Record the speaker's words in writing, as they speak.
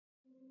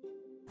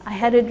I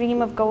had a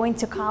dream of going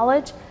to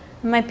college.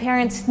 My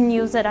parents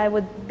knew that I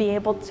would be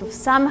able to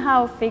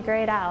somehow figure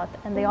it out,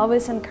 and they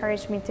always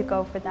encouraged me to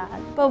go for that.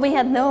 But we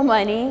had no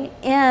money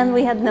and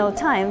we had no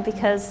time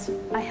because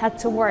I had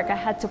to work, I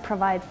had to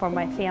provide for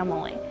my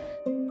family.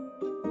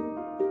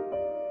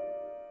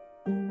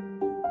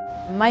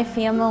 My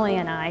family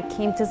and I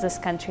came to this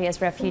country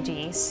as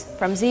refugees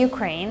from the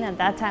Ukraine. At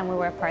that time we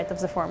were part of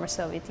the former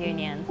Soviet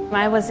Union.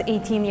 I was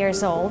 18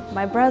 years old.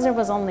 My brother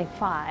was only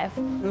 5.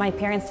 My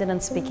parents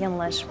didn't speak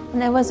English.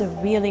 And it was a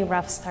really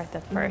rough start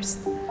at first.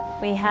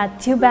 We had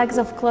 2 bags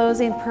of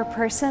clothing per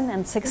person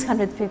and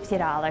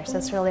 $650.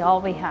 That's really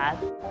all we had.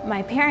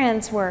 My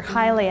parents were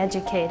highly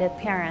educated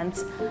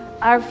parents.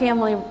 Our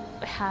family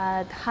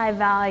had high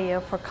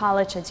value for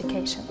college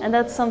education, and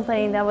that's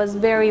something that was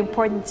very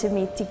important to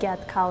me to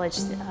get college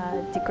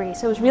degree.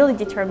 So I was really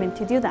determined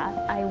to do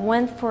that. I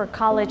went for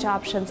college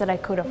options that I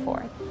could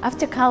afford.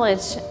 After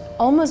college,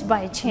 almost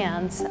by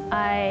chance,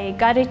 I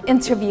got an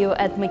interview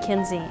at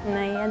McKinsey, and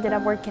I ended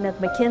up working at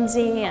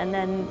McKinsey and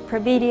then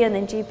Previti and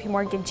then JP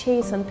Morgan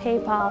Chase and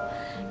PayPal.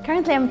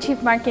 Currently I'm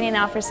Chief Marketing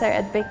Officer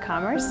at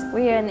BigCommerce.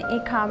 We are an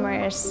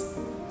e-commerce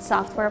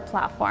software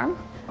platform.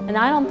 And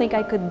I don't think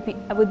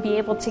I would be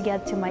able to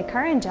get to my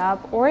current job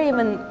or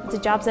even the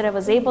jobs that I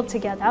was able to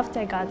get after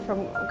I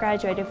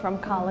graduated from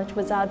college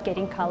without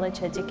getting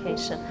college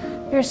education.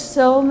 There's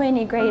so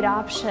many great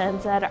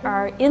options that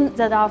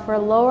offer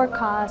lower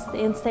cost,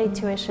 in-state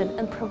tuition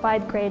and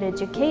provide great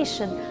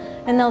education,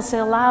 and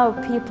also allow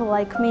people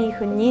like me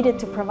who needed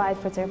to provide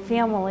for their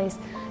families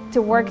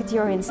to work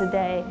during the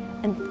day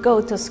and go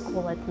to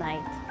school at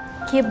night.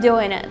 Keep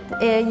doing it.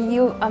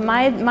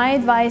 My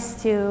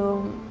advice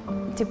to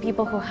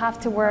people who have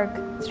to work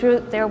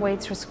their way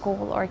through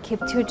school or keep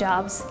 2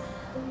 jobs,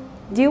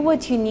 do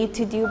what you need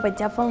to do, but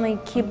definitely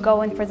keep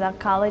going for that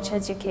college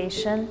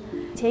education.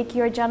 Take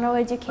your general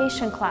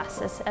education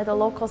classes at a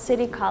local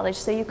city college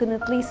so you can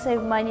at least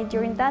save money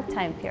during that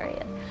time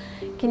period.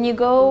 Can you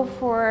go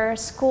for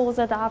schools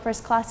that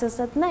offers classes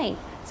at night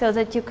so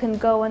that you can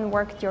go and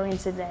work during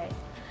the day?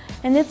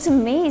 And it's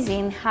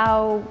amazing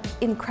how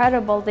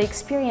incredible the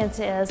experience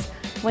is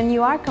when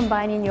you are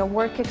combining your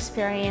work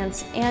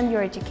experience and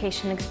your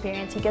education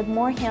experience. You get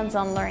more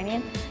hands-on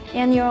learning,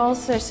 and you're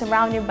also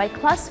surrounded by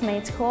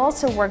classmates who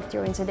also work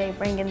during the day,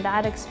 bringing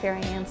that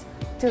experience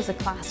to the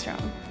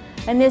classroom.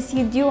 And as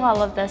you do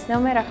all of this, no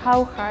matter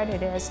how hard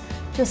it is,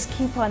 just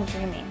keep on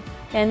dreaming.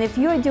 And if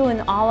you're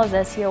doing all of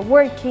this, you're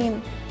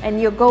working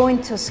and you're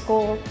going to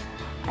school,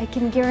 I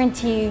can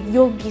guarantee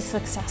you'll be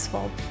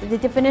successful. The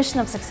definition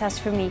of success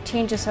for me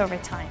changes over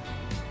time.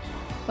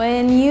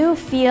 When you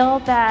feel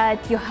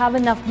that you have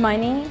enough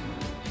money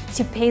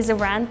to pay the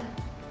rent,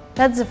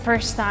 that's the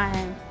first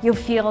time you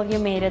feel you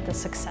made it a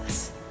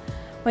success.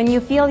 When you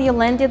feel you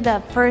landed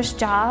that first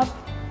job,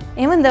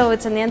 even though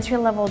it's an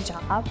entry-level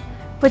job,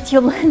 but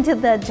you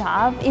landed that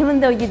job, even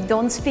though you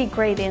don't speak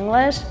great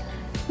English,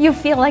 you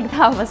feel like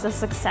that was a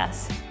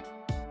success.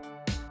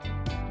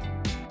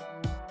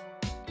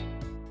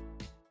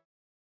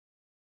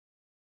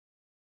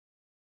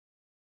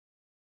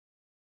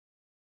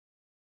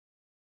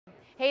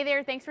 Hey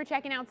there, thanks for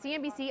checking out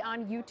CNBC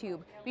on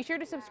YouTube. Be sure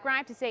to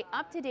subscribe to stay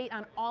up to date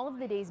on all of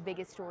the day's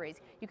biggest stories.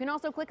 You can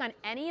also click on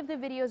any of the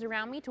videos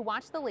around me to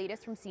watch the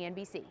latest from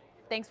CNBC.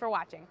 Thanks for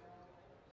watching.